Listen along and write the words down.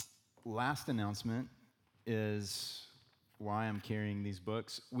last announcement is why I'm carrying these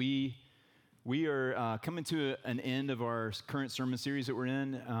books. We are coming to an end of our current sermon series that we're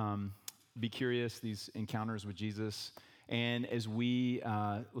in. Be Curious, these encounters with Jesus. And as we,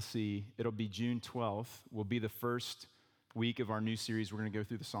 it'll be June 12th, will be the first week of our new series. We're going to go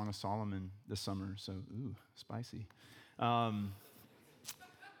through the Song of Solomon this summer. So, spicy.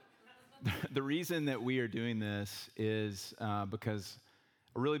 The reason that we are doing this is because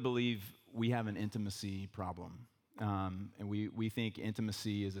I really believe we have an intimacy problem. And we think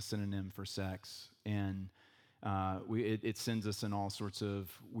intimacy is a synonym for sex. And it sends us in all sorts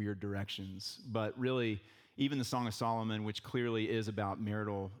of weird directions. But really, even the Song of Solomon, which clearly is about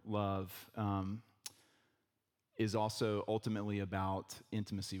marital love, is also ultimately about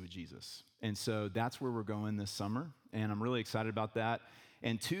intimacy with Jesus. And so that's where we're going this summer. And I'm really excited about that.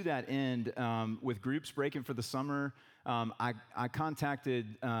 And to that end, with groups breaking for the summer, I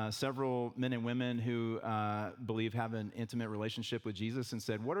contacted several men and women who believe have an intimate relationship with Jesus and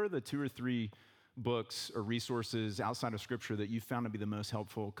said, what are the 2 or 3 books or resources outside of Scripture that you found to be the most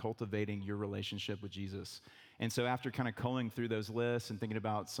helpful cultivating your relationship with Jesus? And so after kind of culling through those lists and thinking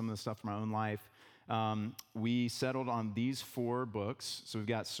about some of the stuff from my own life, we settled on these 4 books. So we've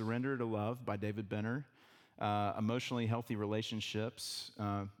got Surrender to Love by David Benner, Emotionally Healthy Relationships,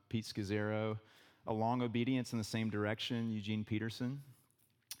 Pete Scazzero, A Long Obedience in the Same Direction, Eugene Peterson,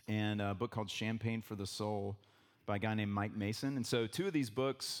 and a book called Champagne for the Soul by a guy named Mike Mason. And so 2 of these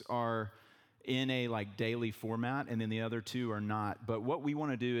books are in a daily format, and then the other 2 are not. But what we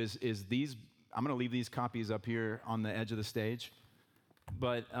want to do is these, I'm going to leave these copies up here on the edge of the stage.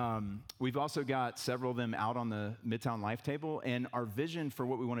 But we've also got several of them out on the Midtown Life table. And our vision for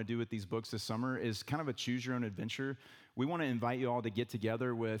what we want to do with these books this summer is kind of a choose your own adventure. We want to invite you all to get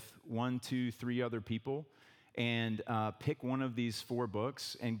together with 1, 2, 3 other people and pick one of these 4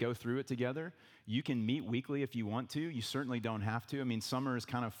 books and go through it together. You can meet weekly if you want to. You certainly don't have to. I mean, summer is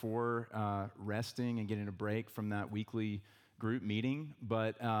kind of for resting and getting a break from that weekly group meeting.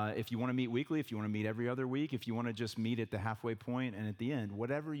 But if you want to meet weekly, if you want to meet every other week, if you want to just meet at the halfway point and at the end,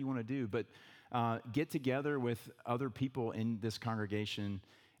 whatever you want to do. But get together with other people in this congregation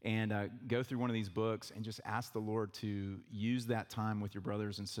and go through one of these books and just ask the Lord to use that time with your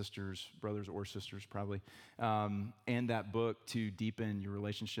brothers and sisters, brothers or sisters probably, and that book to deepen your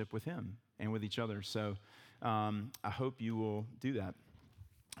relationship with Him and with each other. So I hope you will do that.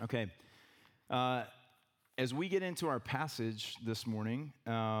 Okay. As we get into our passage this morning,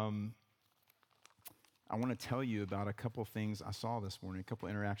 I want to tell you about a couple things I saw this morning, a couple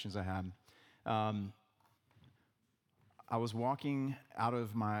interactions I had. I was walking out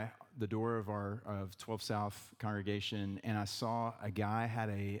of the door of 12 South congregation, and I saw a guy had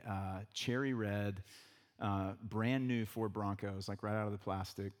a cherry red, brand new Ford Broncos, right out of the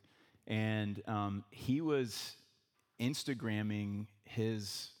plastic, and he was Instagramming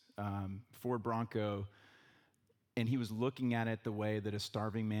his Ford Bronco. And he was looking at it the way that a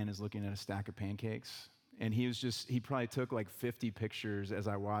starving man is looking at a stack of pancakes. And he probably took 50 pictures as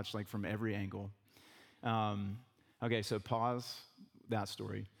I watched, from every angle. Okay, so pause that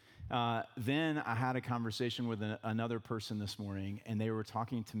story. Then I had a conversation with another person this morning, and they were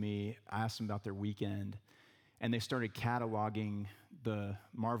talking to me. I asked them about their weekend, and they started cataloging the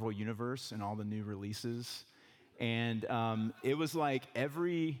Marvel Universe and all the new releases. And it was like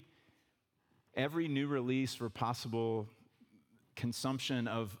every new release for possible consumption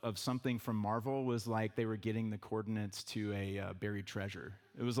of something from Marvel was like they were getting the coordinates to a buried treasure.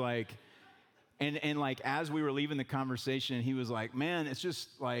 It was like, and as we were leaving the conversation, he was like, man, it's just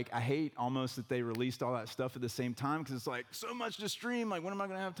I hate almost that they released all that stuff at the same time because it's so much to stream. When am I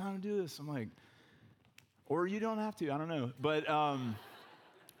going to have time to do this? I'm like, or you don't have to, I don't know. But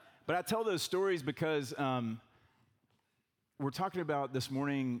I tell those stories because we're talking about this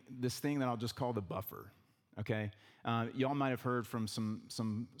morning this thing that I'll just call the buffer, okay? Y'all might have heard from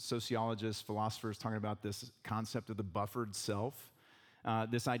some sociologists, philosophers talking about this concept of the buffered self,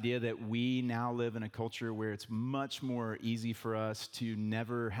 this idea that we now live in a culture where it's much more easy for us to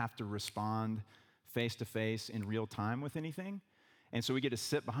never have to respond face-to-face in real time with anything. And so we get to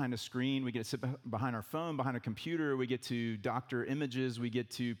sit behind a screen, we get to sit behind our phone, behind a computer, we get to doctor images, we get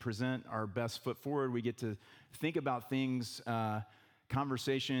to present our best foot forward, we get to think about things,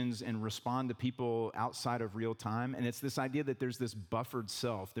 conversations, and respond to people outside of real time. And it's this idea that there's this buffered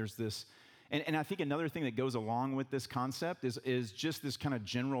self, there's this, and I think another thing that goes along with this concept is just this kind of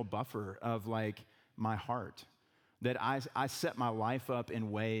general buffer of my heart. That I set my life up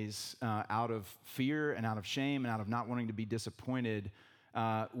in ways out of fear and out of shame and out of not wanting to be disappointed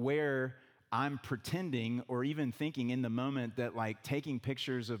where I'm pretending or even thinking in the moment that like taking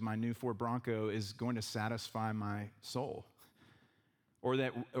pictures of my new Ford Bronco is going to satisfy my soul,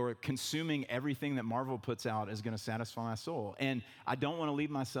 or consuming everything that Marvel puts out is going to satisfy my soul. And I don't want to leave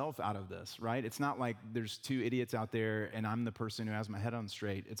myself out of this, right? It's not like there's two idiots out there and I'm the person who has my head on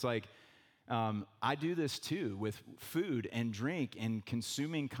straight. It's like I do this too with food and drink and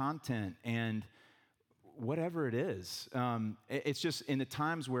consuming content and whatever it is. It's just in the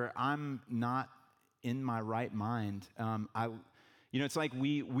times where I'm not in my right mind. It's like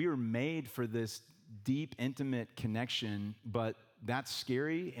we were made for this deep, intimate connection, but that's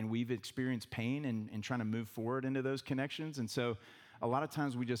scary, and we've experienced pain in trying to move forward into those connections. And so a lot of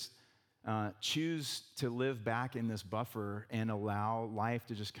times we just choose to live back in this buffer and allow life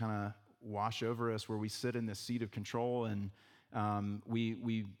to just kind of wash over us, where we sit in this seat of control, and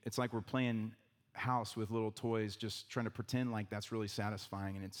it's like we're playing house with little toys, just trying to pretend like that's really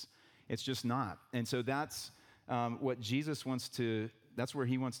satisfying, and it's just not. And so that's what Jesus wants to, that's where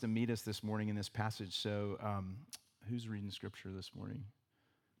he wants to meet us this morning in this passage. So who's reading scripture this morning?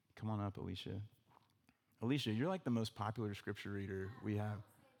 Come on up, Alicia. Alicia, you're like the most popular scripture reader we have.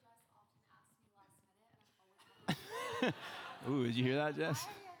 Ooh, did you hear that, Jess?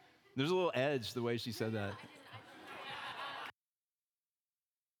 There's a little edge the way she said that.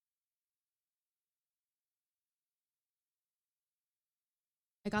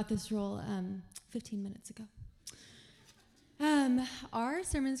 I got this role 15 minutes ago. Our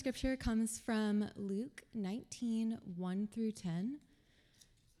sermon scripture comes from Luke 19, 1 through 10.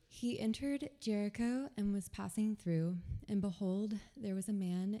 He entered Jericho and was passing through, and behold, there was a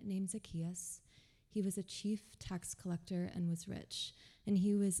man named Zacchaeus. He was a chief tax collector and was rich, and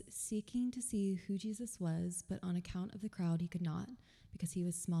he was seeking to see who Jesus was, but on account of the crowd he could not, because he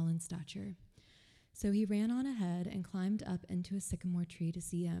was small in stature. So he ran on ahead and climbed up into a sycamore tree to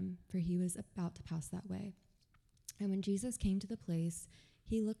see him, for he was about to pass that way. And when Jesus came to the place,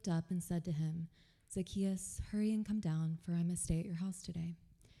 he looked up and said to him, Zacchaeus, hurry and come down, for I must stay at your house today.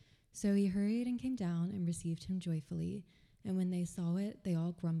 So he hurried and came down and received him joyfully. And when they saw it, they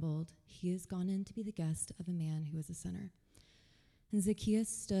all grumbled, he is gone in to be the guest of a man who is a sinner. And Zacchaeus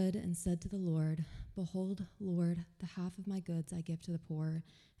stood and said to the Lord, Behold, Lord, the half of my goods I give to the poor,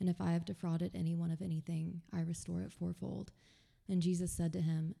 and if I have defrauded anyone of anything, I restore it fourfold. And Jesus said to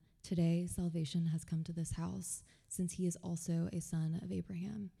him, Today salvation has come to this house, since he is also a son of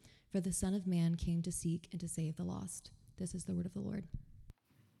Abraham. For the Son of Man came to seek and to save the lost. This is the word of the Lord.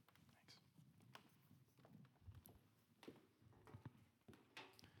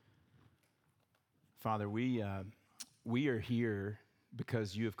 Father, we are here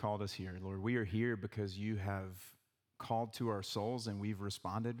because you have called us here, Lord. We are here because you have called to our souls and we've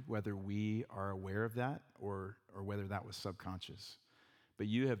responded, whether we are aware of that or whether that was subconscious. But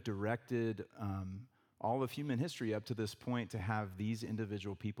you have directed all of human history up to this point to have these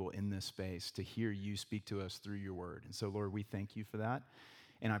individual people in this space, to hear you speak to us through your word. And so, Lord, we thank you for that.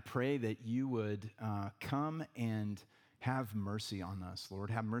 And I pray that you would come and have mercy on us,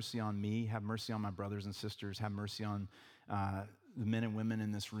 Lord. Have mercy on me. Have mercy on my brothers and sisters. Have mercy on the men and women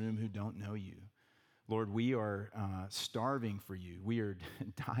in this room who don't know you. Lord, we are starving for you. We are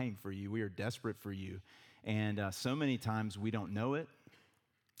dying for you. We are desperate for you. And so many times we don't know it.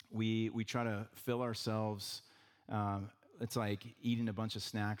 We try to fill ourselves. It's like eating a bunch of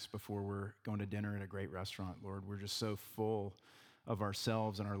snacks before we're going to dinner at a great restaurant, Lord. We're just so full of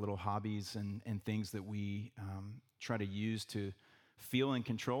ourselves and our little hobbies and things that we try to use to feel in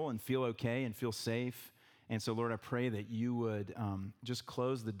control and feel okay and feel safe. And so, Lord, I pray that you would just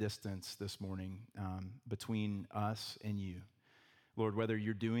close the distance this morning between us and you. Lord, whether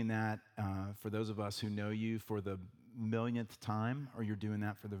you're doing that for those of us who know you for the millionth time or you're doing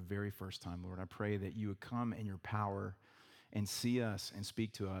that for the very first time, Lord, I pray that you would come in your power and see us and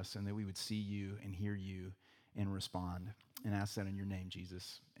speak to us, and that we would see you and hear you and respond. And ask that in your name,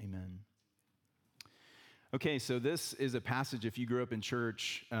 Jesus. Amen. Okay, so this is a passage, if you grew up in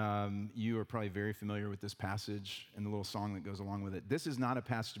church, you are probably very familiar with this passage and the little song that goes along with it. This is not a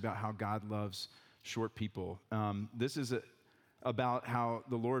passage about how God loves short people. This is about how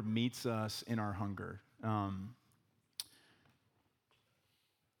the Lord meets us in our hunger.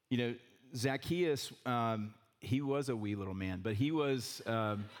 Zacchaeus, he was a wee little man, but he was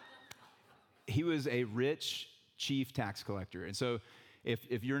a rich chief tax collector. And so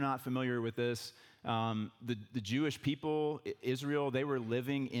if you're not familiar with this, the Jewish people, Israel, they were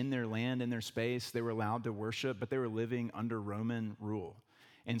living in their land, in their space. They were allowed to worship, but they were living under Roman rule.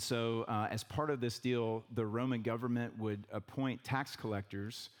 And so as part of this deal, the Roman government would appoint tax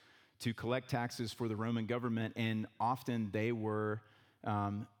collectors to collect taxes for the Roman government, and often they were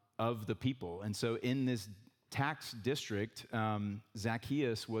of the people. And so in this tax district,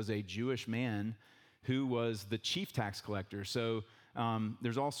 Zacchaeus was a Jewish man who was the chief tax collector. So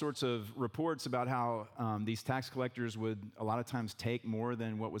there's all sorts of reports about how these tax collectors would a lot of times take more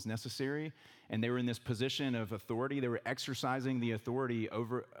than what was necessary, and they were in this position of authority. They were exercising the authority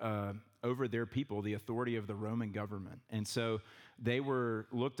over their people, the authority of the Roman government. And so they were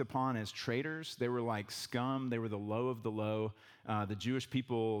looked upon as traitors. They were like scum. They were the low of the low. The Jewish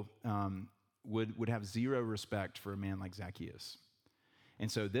people would have zero respect for a man like Zacchaeus.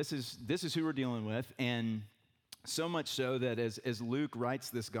 And so this is who we're dealing with. And so much so that as Luke writes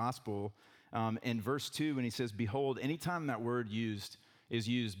this gospel, in verse 2, when he says, behold, anytime that word is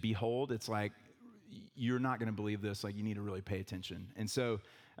used, behold, it's like, you're not going to believe this. Like, you need to really pay attention. And so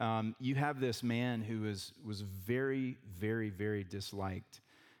you have this man who was very, very, very disliked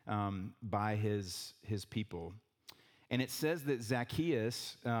by his people. And it says that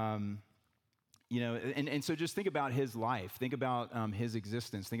Zacchaeus, and so just think about his life. Think about his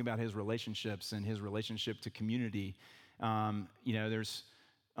existence. Think about his relationships and his relationship to community. There's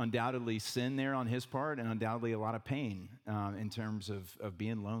undoubtedly sin there on his part, and undoubtedly a lot of pain in terms of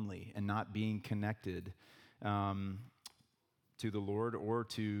being lonely and not being connected to the Lord or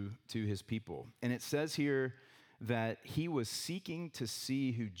to his people. And it says here that he was seeking to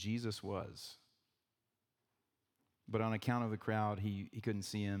see who Jesus was. But on account of the crowd, he couldn't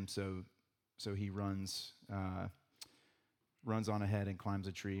see him, so he runs on ahead and climbs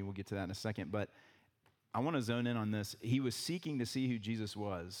a tree. We'll get to that in a second. But I want to zone in on this. He was seeking to see who Jesus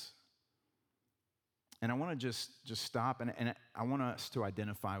was. And I want to just stop, and I want us to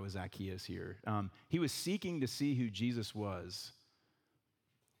identify with Zacchaeus here. He was seeking to see who Jesus was.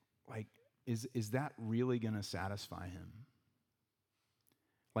 Like, is that really going to satisfy him?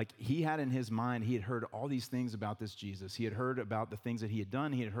 Like, he had in his mind, he had heard all these things about this Jesus. He had heard about the things that he had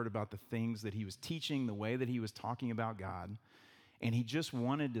done. He had heard about the things that he was teaching, the way that he was talking about God. And he just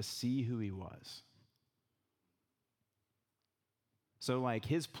wanted to see who he was. So, like,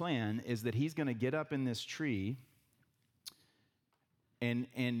 his plan is that he's going to get up in this tree, and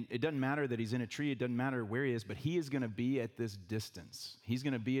it doesn't matter that he's in a tree. It doesn't matter where he is, but he is going to be at this distance. He's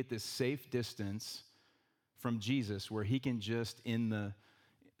going to be at this safe distance from Jesus where he can just, in the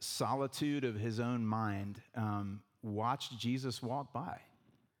solitude of his own mind, watch Jesus walk by.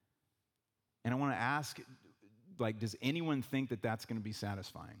 And I want to ask, like, does anyone think that that's going to be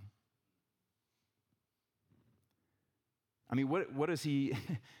satisfying? I mean, what is he?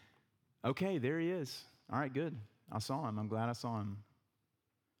 Okay, there he is. All right, good. I saw him. I'm glad I saw him.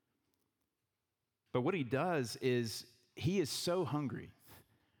 But what he does is he is so hungry.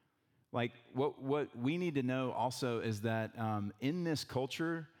 Like, what we need to know also is that in this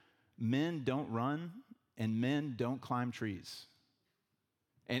culture, men don't run and men don't climb trees.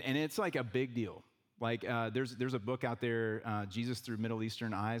 And it's like a big deal. Like, there's a book out there, Jesus Through Middle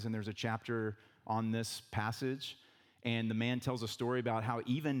Eastern Eyes, and there's a chapter on this passage. And the man tells a story about how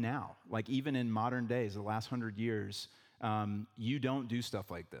even now, like even in modern days, the last 100 years, you don't do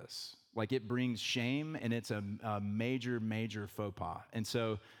stuff like this. Like, it brings shame, and it's a major, major faux pas. And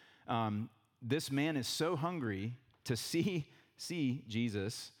so this man is so hungry to see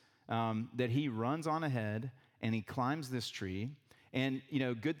Jesus that he runs on ahead and he climbs this tree. And,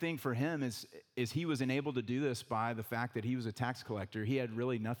 good thing for him is he was enabled to do this by the fact that he was a tax collector. He had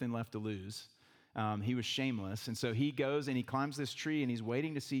really nothing left to lose. He was shameless. And so he goes and he climbs this tree and he's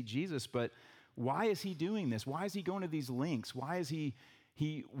waiting to see Jesus. But why is he doing this? Why is he going to these lengths? Why is he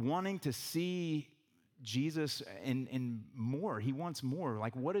wanting to see Jesus and more? He wants more.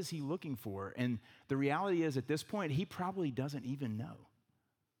 Like, what is he looking for? And the reality is, at this point, he probably doesn't even know.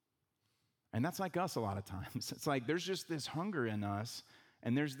 And that's like us a lot of times. It's like there's just this hunger in us,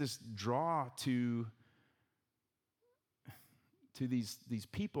 and there's this draw to these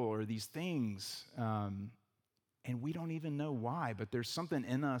people or these things, and we don't even know why, but there's something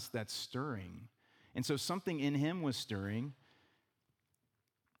in us that's stirring. And so something in him was stirring,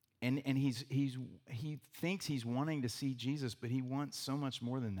 and he thinks he's wanting to see Jesus, but he wants so much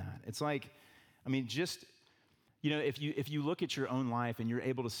more than that. It's like, I mean, just, if you look at your own life and you're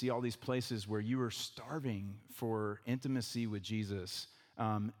able to see all these places where you are starving for intimacy with Jesus,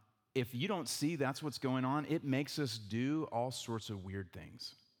 if you don't see that's what's going on, it makes us do all sorts of weird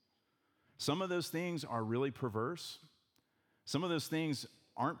things. Some of those things are really perverse. Some of those things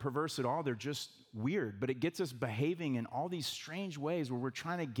aren't perverse at all. They're just weird, but it gets us behaving in all these strange ways where we're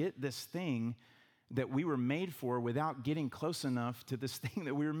trying to get this thing that we were made for without getting close enough to this thing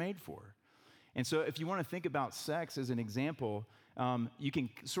that we were made for. And so if you want to think about sex as an example, you can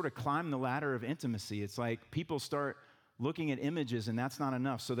sort of climb the ladder of intimacy. It's like people start looking at images, and that's not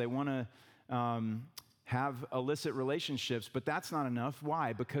enough. So they want to have illicit relationships, but that's not enough.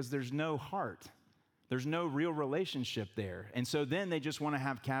 Why? Because there's no heart. There's no real relationship there. And so then they just want to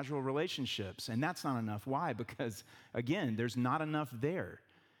have casual relationships, and that's not enough. Why? Because, again, there's not enough there.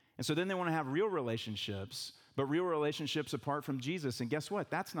 And so then they want to have real relationships, but real relationships apart from Jesus. And guess what?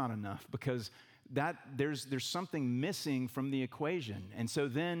 That's not enough, because there's something missing from the equation. And so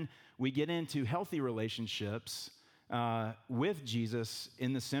then we get into healthy relationships with Jesus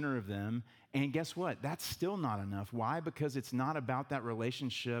in the center of them. And guess what? That's still not enough. Why? Because it's not about that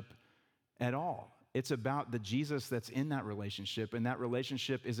relationship at all. It's about the Jesus that's in that relationship, and that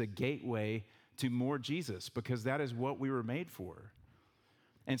relationship is a gateway to more Jesus, because that is what we were made for.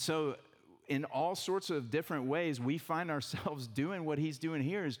 And so in all sorts of different ways, we find ourselves doing what he's doing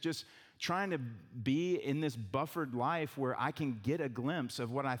here, is just trying to be in this buffered life where I can get a glimpse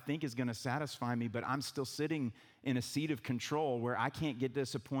of what I think is going to satisfy me, but I'm still sitting in a seat of control where I can't get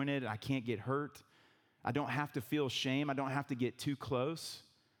disappointed, I can't get hurt, I don't have to feel shame, I don't have to get too close.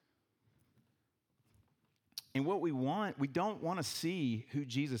 And what we don't want to see who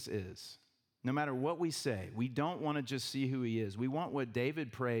Jesus is. No matter what we say, we don't want to just see who he is. We want what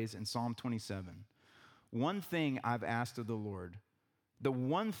David prays in Psalm 27. One thing I've asked of the Lord, the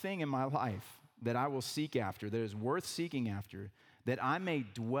one thing in my life that I will seek after, that is worth seeking after, that I may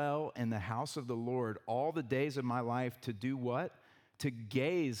dwell in the house of the Lord all the days of my life, to do what? To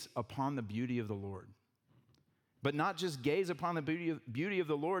gaze upon the beauty of the Lord. But not just gaze upon the beauty of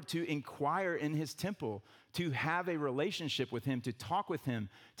the Lord, to inquire in his temple, to have a relationship with him, to talk with him,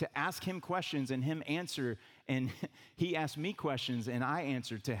 to ask him questions and him answer, and he asked me questions and I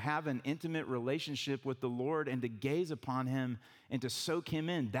answered, to have an intimate relationship with the Lord and to gaze upon him and to soak him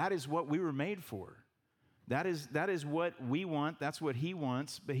in. That is what we were made for. That is what we want. That's what he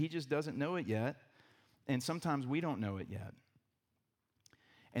wants, but he just doesn't know it yet. And sometimes we don't know it yet.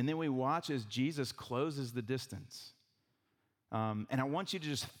 And then we watch as Jesus closes the distance. And I want you to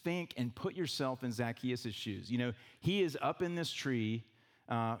just think and put yourself in Zacchaeus' shoes. You know, he is up in this tree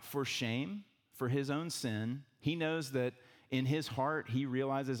for shame, for his own sin. He knows that in his heart, he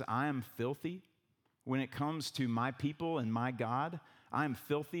realizes, I am filthy. When it comes to my people and my God, I am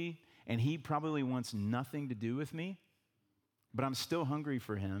filthy, and he probably wants nothing to do with me, but I'm still hungry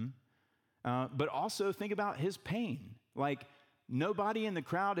for him. But also think about his pain. Like, nobody in the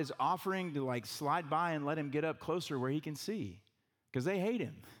crowd is offering to slide by and let him get up closer where he can see, because they hate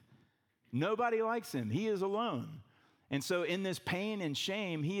him. Nobody likes him. He is alone. And so in this pain and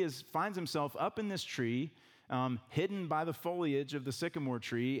shame, he finds himself up in this tree, hidden by the foliage of the sycamore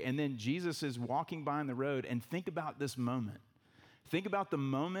tree, and then Jesus is walking by on the road. And think about this moment. Think about the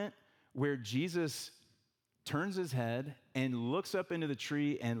moment where Jesus turns his head and looks up into the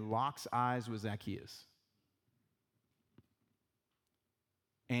tree and locks eyes with Zacchaeus.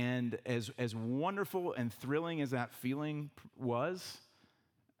 And as wonderful and thrilling as that feeling was,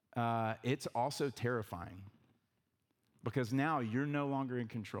 it's also terrifying, because now you're no longer in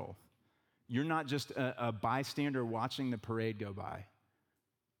control. You're not just a bystander watching the parade go by.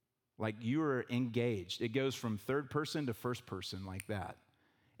 Like, you are engaged. It goes from third person to first person like that.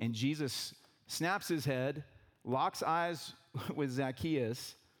 And Jesus snaps his head, locks eyes with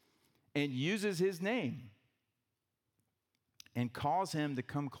Zacchaeus, and uses his name and calls him to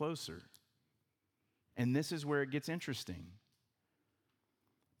come closer. And this is where it gets interesting.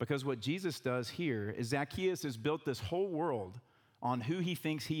 Because what Jesus does here is Zacchaeus has built this whole world on who he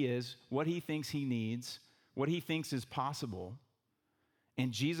thinks he is, what he thinks he needs, what he thinks is possible.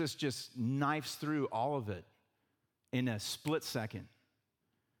 And Jesus just knifes through all of it in a split second.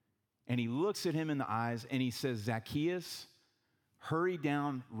 And he looks at him in the eyes and he says, Zacchaeus, hurry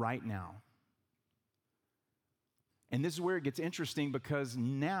down right now. And this is where it gets interesting, because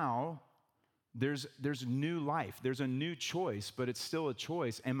now there's new life. There's a new choice, but it's still a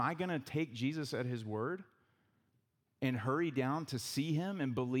choice. Am I going to take Jesus at his word and hurry down to see him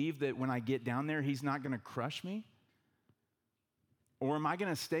and believe that when I get down there, he's not going to crush me? Or am I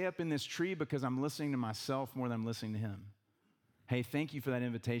going to stay up in this tree because I'm listening to myself more than I'm listening to him? Hey, thank you for that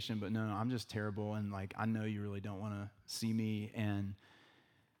invitation, but no, I'm just terrible, and I know you really don't want to see me. And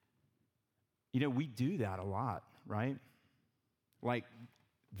we do that a lot, right?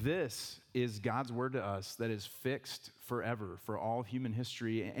 This is God's word to us that is fixed forever for all human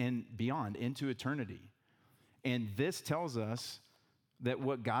history and beyond, into eternity. And this tells us that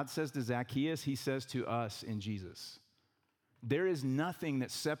what God says to Zacchaeus, he says to us in Jesus. There is nothing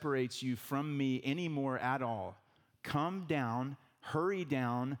that separates you from me anymore at all. Come down, hurry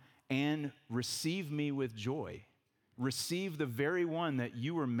down, and receive me with joy. Receive the very one that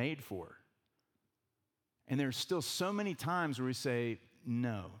you were made for. And there's still so many times where we say,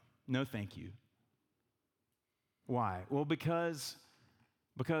 no, no thank you. Why? Well, because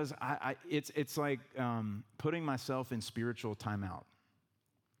it's like putting myself in spiritual timeout.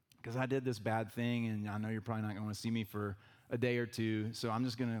 Because I did this bad thing, and I know you're probably not going to want to see me for a day or two, so I'm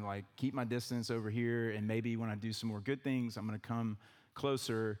just going to like keep my distance over here, and maybe when I do some more good things, I'm going to come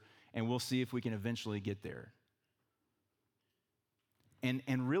closer, and we'll see if we can eventually get there.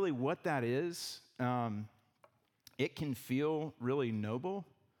 And really what that is, it can feel really noble,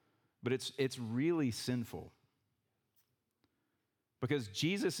 but it's really sinful. Because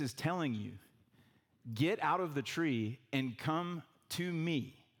Jesus is telling you, get out of the tree and come to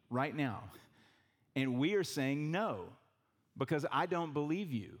me right now. And we are saying no, because I don't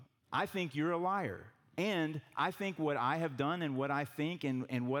believe you. I think you're a liar. And I think what I have done and what I think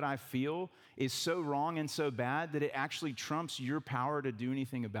and what I feel is so wrong and so bad that it actually trumps your power to do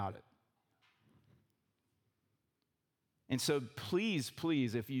anything about it. And so please,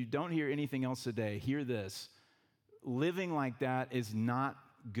 if you don't hear anything else today, hear this. Living like that is not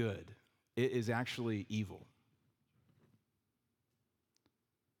good. It is actually evil.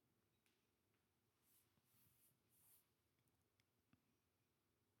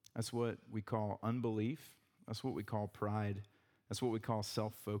 That's what we call unbelief. That's what we call pride. That's what we call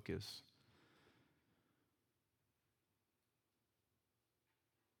self-focus.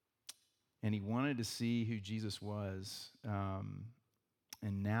 And he wanted to see who Jesus was.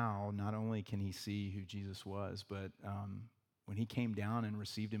 And now, not only can he see who Jesus was, but when he came down and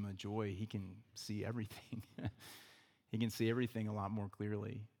received him with joy, he can see everything. He can see everything a lot more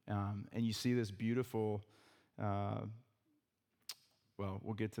clearly. And you see this beautiful, well,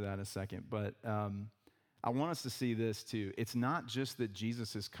 we'll get to that in a second, but I want us to see this too. It's not just that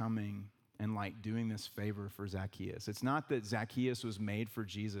Jesus is coming and like doing this favor for Zacchaeus. It's not that Zacchaeus was made for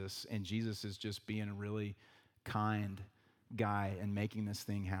Jesus and Jesus is just being a really kind guy and making this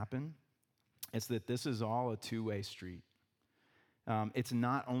thing happen. It's that this is all a two-way street. It's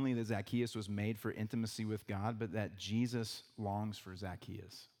not only that Zacchaeus was made for intimacy with God, but that Jesus longs for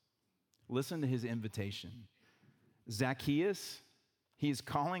Zacchaeus. Listen to his invitation. Zacchaeus, he is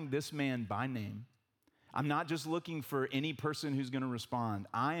calling this man by name. I'm not just looking for any person who's going to respond.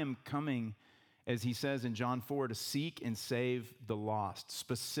 I am coming, as he says in John 4, to seek and save the lost,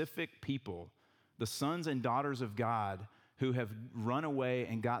 specific people, the sons and daughters of God who have run away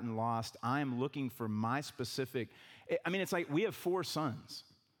and gotten lost. I am looking for my specific, I mean, it's like we have 4 sons.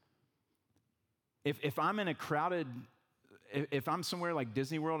 If I'm in a crowded, if I'm somewhere like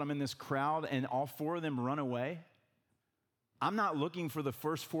Disney World, I'm in this crowd and all 4 of them run away, I'm not looking for the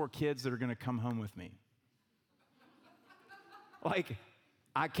first 4 kids that are going to come home with me. Like,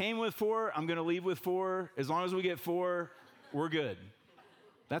 I came with 4, I'm going to leave with 4. As long as we get 4, we're good.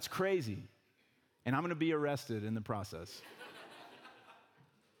 That's crazy. And I'm going to be arrested in the process.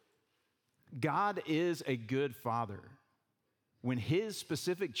 God is a good father. When his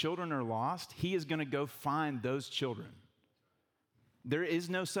specific children are lost, he is going to go find those children. There is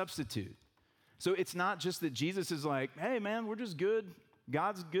no substitute. So it's not just that Jesus is like, hey, man, we're just good.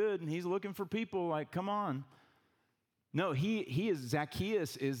 God's good, and he's looking for people. Like, come on. No,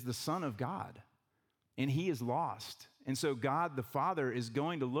 Zacchaeus is the son of God, and he is lost. And so God, the Father, is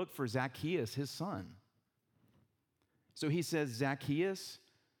going to look for Zacchaeus, his son. So he says, Zacchaeus,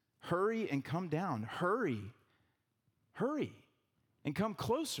 hurry and come down. Hurry and come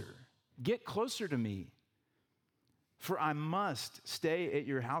closer. Get closer to me, for I must stay at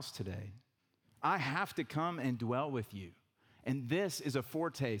your house today. I have to come and dwell with you. And this is a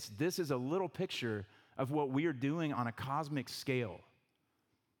foretaste. This is a little picture of what we are doing on a cosmic scale.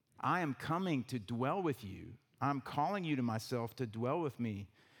 I am coming to dwell with you. I'm calling you to myself to dwell with me.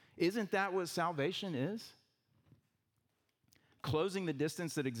 Isn't that what salvation is? Closing the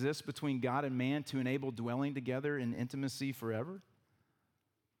distance that exists between God and man to enable dwelling together in intimacy forever?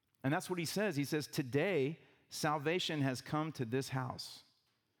 And that's what he says. He says, today, salvation has come to this house,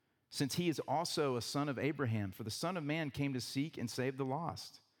 since he is also a son of Abraham. For the Son of Man came to seek and save the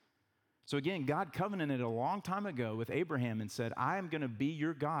lost. So again, God covenanted a long time ago with Abraham and said, I am going to be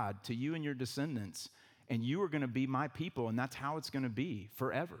your God to you and your descendants, and you are going to be my people, and that's how it's going to be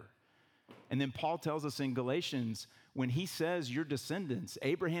forever. And then Paul tells us in Galatians, when he says your descendants,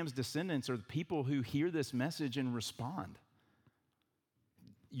 Abraham's descendants are the people who hear this message and respond.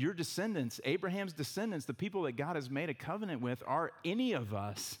 Your descendants, Abraham's descendants, the people that God has made a covenant with, are any of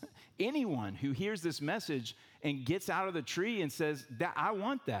us, anyone who hears this message and gets out of the tree and says, that I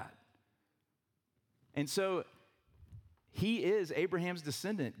want that. And so he is Abraham's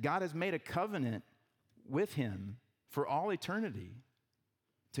descendant. God has made a covenant with him for all eternity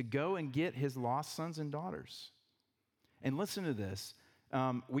to go and get his lost sons and daughters. And listen to this.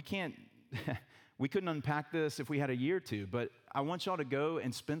 We couldn't unpack this if we had a year to, but I want y'all to go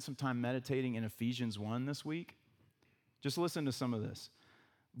and spend some time meditating in Ephesians 1 this week. Just listen to some of this.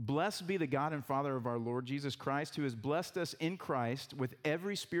 Blessed be the God and Father of our Lord Jesus Christ, who has blessed us in Christ with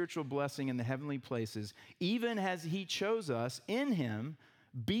every spiritual blessing in the heavenly places, even as he chose us in him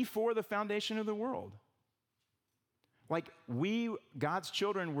before the foundation of the world. Like we, God's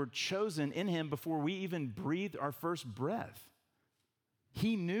children, were chosen in him before we even breathed our first breath.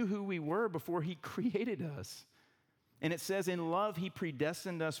 He knew who we were before he created us. And it says, in love, he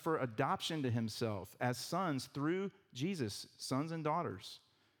predestined us for adoption to himself as sons through Jesus, sons and daughters,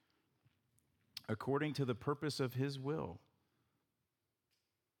 according to the purpose of his will,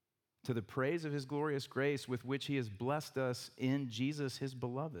 to the praise of his glorious grace with which he has blessed us in Jesus, his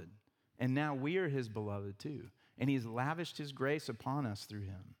beloved. And now we are his beloved too. And he has lavished his grace upon us through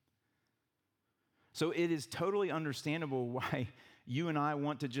him. So it is totally understandable why you and I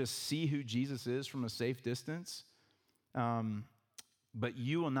want to just see who Jesus is from a safe distance, but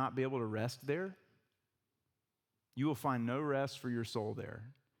you will not be able to rest there. You will find no rest for your soul there.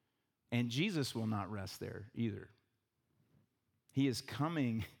 And Jesus will not rest there either. He is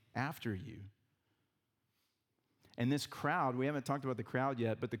coming after you. And this crowd, we haven't talked about the crowd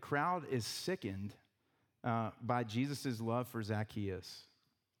yet, but the crowd is sickened by Jesus' love for Zacchaeus.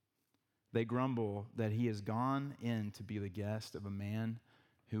 They grumble that he has gone in to be the guest of a man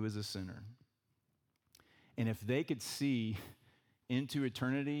who is a sinner. And if they could see into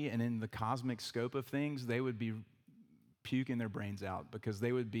eternity and in the cosmic scope of things, they would be puking their brains out because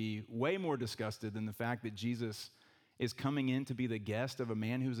they would be way more disgusted than the fact that Jesus is coming in to be the guest of a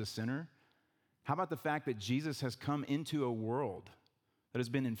man who's a sinner. How about the fact that Jesus has come into a world that has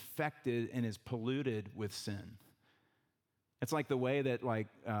been infected and is polluted with sin? It's like the way that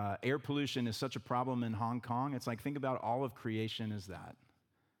air pollution is such a problem in Hong Kong. It's like, think about all of creation as that.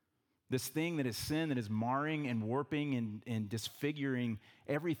 This thing that is sin, that is marring and warping and disfiguring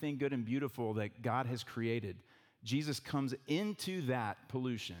everything good and beautiful that God has created. Jesus comes into that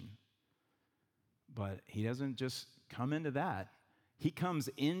pollution, but he doesn't just come into that. He comes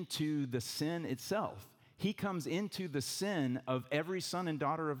into the sin itself. He comes into the sin of every son and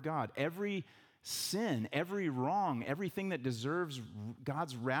daughter of God. Every sin, every wrong, everything that deserves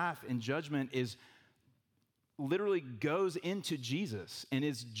God's wrath and judgment is literally goes into Jesus and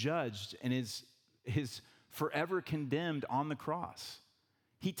is judged and is forever condemned on the cross.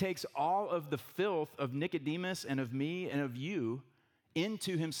 He takes all of the filth of Nicodemus and of me and of you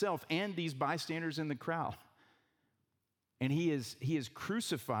into himself and these bystanders in the crowd. And he is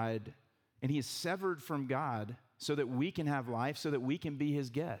crucified and he is severed from God so that we can have life, so that we can be his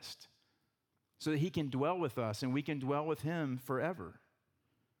guest, so that he can dwell with us and we can dwell with him forever.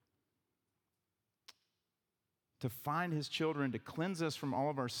 To find his children, to cleanse us from all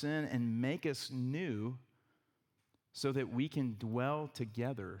of our sin and make us new so that we can dwell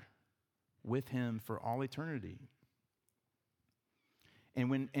together with him for all eternity. And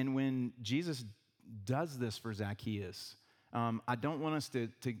when Jesus does this for Zacchaeus, I don't want us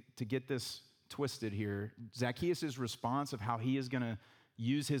to get this twisted here. Zacchaeus' response of how he is going to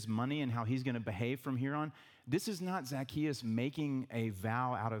use his money and how he's going to behave from here on, this is not Zacchaeus making a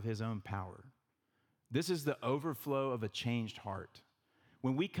vow out of his own power. This is the overflow of a changed heart.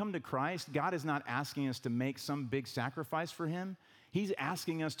 When we come to Christ, God is not asking us to make some big sacrifice for him. He's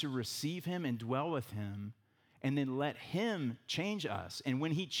asking us to receive him and dwell with him and then let him change us. And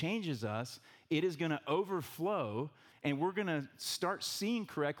when he changes us, it is going to overflow and we're going to start seeing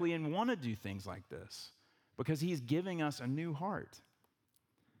correctly and want to do things like this because he's giving us a new heart.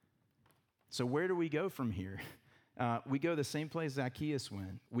 So where do we go from here? We go the same place Zacchaeus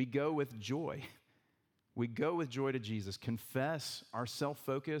went. We go with joy. We go with joy to Jesus, confess our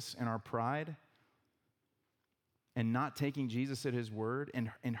self-focus and our pride and not taking Jesus at his word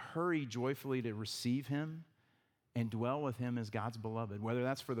and hurry joyfully to receive him and dwell with him as God's beloved, whether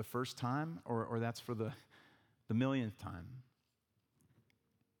that's for the first time or that's for the millionth time.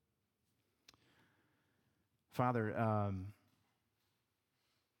 Father,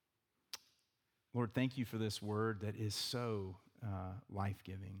 Lord, thank you for this word that is so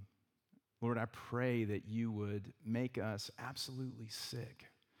life-giving. Lord, I pray that you would make us absolutely sick.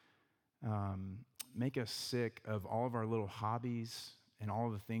 Make us sick of all of our little hobbies and all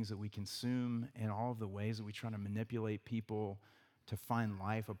of the things that we consume and all of the ways that we try to manipulate people to find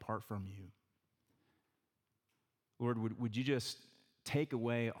life apart from you. Lord, would you just take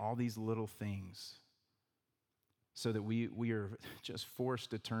away all these little things so that we are just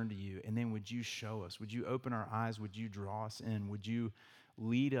forced to turn to you? And then would you show us? Would you open our eyes? Would you draw us in? Would you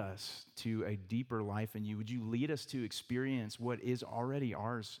lead us to a deeper life in you? Would you lead us to experience what is already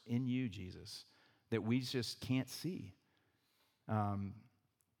ours in you, Jesus, that we just can't see?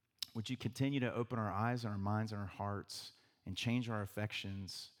 Would you continue to open our eyes and our minds and our hearts and change our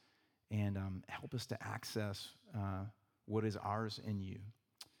affections and help us to access what is ours in you?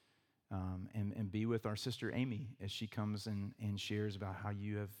 And be with our sister Amy as she comes and shares about how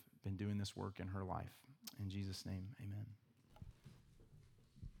you have been doing this work in her life. In Jesus' name, amen.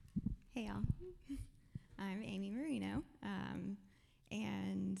 Hey, y'all. I'm Amy Marino.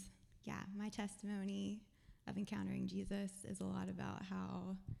 And yeah, my testimony of encountering Jesus is a lot about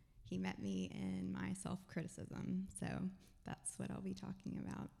how he met me in my self-criticism. So that's what I'll be talking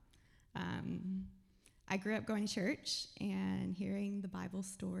about. I grew up going to church and hearing the Bible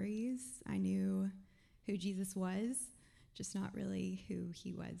stories. I knew who Jesus was, just not really who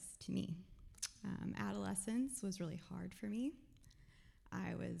he was to me. Adolescence was really hard for me.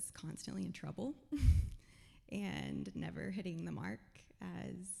 I was constantly in trouble and never hitting the mark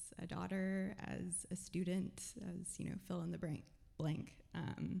as a daughter, as a student, as, fill in the blank.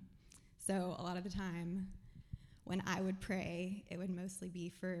 So a lot of the time when I would pray, it would mostly be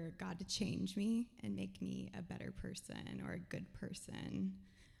for God to change me and make me a better person or a good person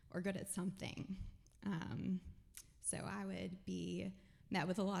or good at something. So I would be met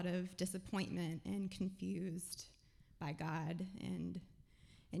with a lot of disappointment and confused by God and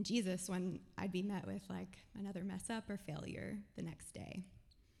Jesus when I'd be met with like another mess up or failure the next day.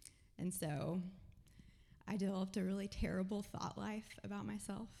 And so I developed a really terrible thought life about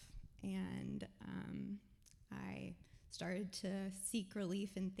myself, and I started to seek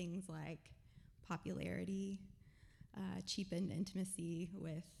relief in things like popularity, cheapened intimacy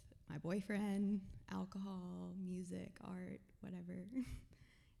with my boyfriend, alcohol, music, art, whatever.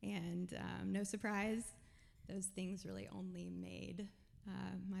 And no surprise, those things really only made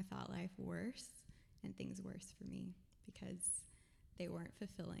my thought life worse and things worse for me because they weren't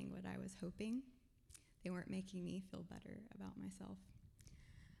fulfilling what I was hoping. They weren't making me feel better about myself.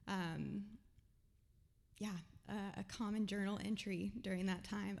 A common journal entry during that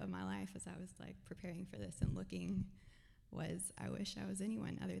time of my life as I was like preparing for this and looking was, I wish I was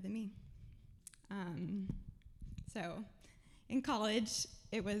anyone other than me. So in college,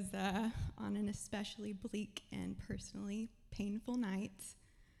 it was on an especially bleak and personally painful night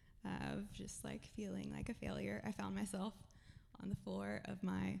of just like feeling like a failure. I found myself on the floor of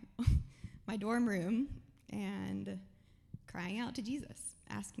my my dorm room and crying out to Jesus,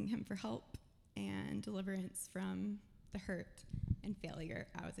 asking him for help and deliverance from the hurt and failure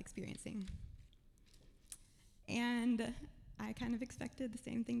I was experiencing. And I kind of expected the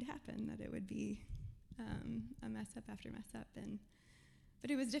same thing to happen, that it would be a mess up after mess up.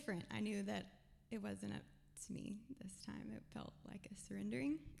 But it was different. I knew that it wasn't up to me this time. It felt like a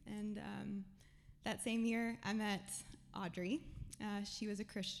surrendering. And that same year, I met Audrey. She was a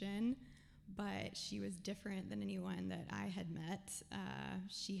Christian, but she was different than anyone that I had met.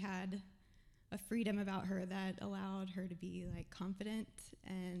 She had a freedom about her that allowed her to be like confident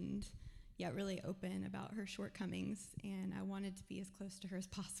and yet really open about her shortcomings, and I wanted to be as close to her as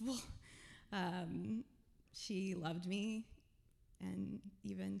possible. She loved me, and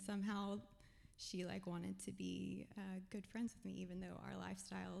even somehow she like wanted to be good friends with me, even though our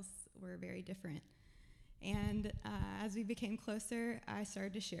lifestyles were very different. And as we became closer, I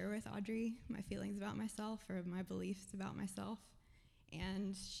started to share with Audrey my feelings about myself or my beliefs about myself,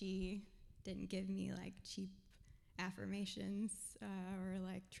 and she didn't give me like cheap affirmations or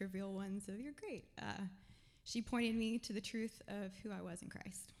like trivial ones of "you're great." She pointed me to the truth of who I was in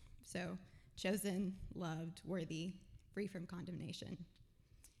Christ. So chosen, loved, worthy, free from condemnation,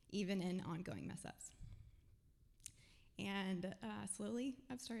 even in ongoing mess ups. And slowly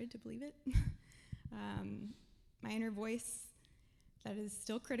I've started to believe it. My inner voice that is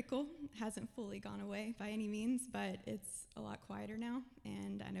still critical hasn't fully gone away by any means, but it's a lot quieter now,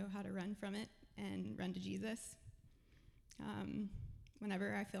 and I know how to run from it and run to Jesus.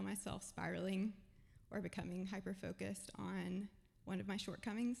 Whenever I feel myself spiraling or becoming hyper-focused on one of my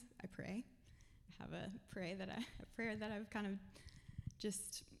shortcomings, I pray. I have a prayer that I've kind of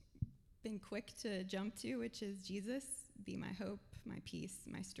just been quick to jump to, which is, Jesus, be my hope, my peace,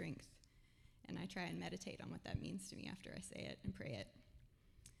 my strength. And I try and meditate on what that means to me after I say it and pray it.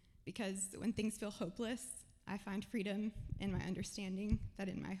 Because when things feel hopeless, I find freedom in my understanding that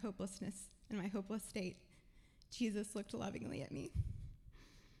in my hopelessness, in my hopeless state, Jesus looked lovingly at me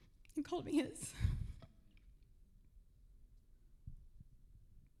and called me his.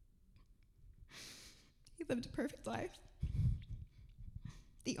 He lived a perfect life,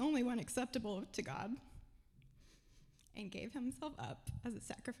 the only one acceptable to God. and gave himself up as a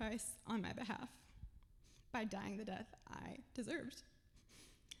sacrifice on my behalf by dying the death I deserved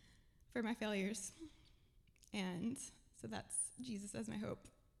for my failures. And so that's Jesus as my hope.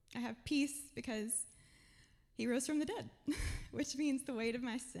 I have peace because he rose from the dead, which means the weight of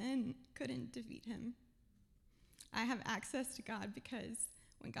my sin couldn't defeat him. I have access to God because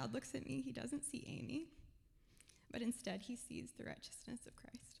when God looks at me, he doesn't see Amy, but instead he sees the righteousness of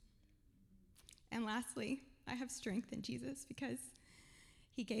Christ. And lastly, I have strength in Jesus because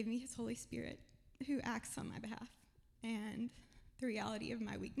he gave me his Holy Spirit who acts on my behalf. And the reality of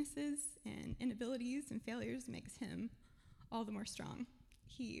my weaknesses and inabilities and failures makes him all the more strong.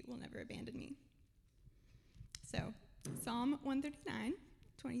 He will never abandon me. So, Psalm 139,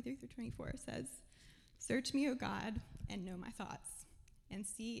 23 through 24 says, "Search me, O God, and know my thoughts, and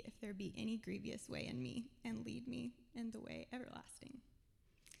see if there be any grievous way in me, and lead me in the way everlasting."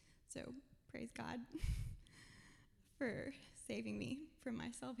 So, praise God for saving me from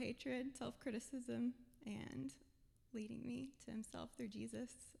my self-hatred, self-criticism, and leading me to himself through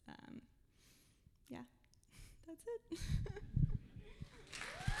Jesus. Yeah, that's it.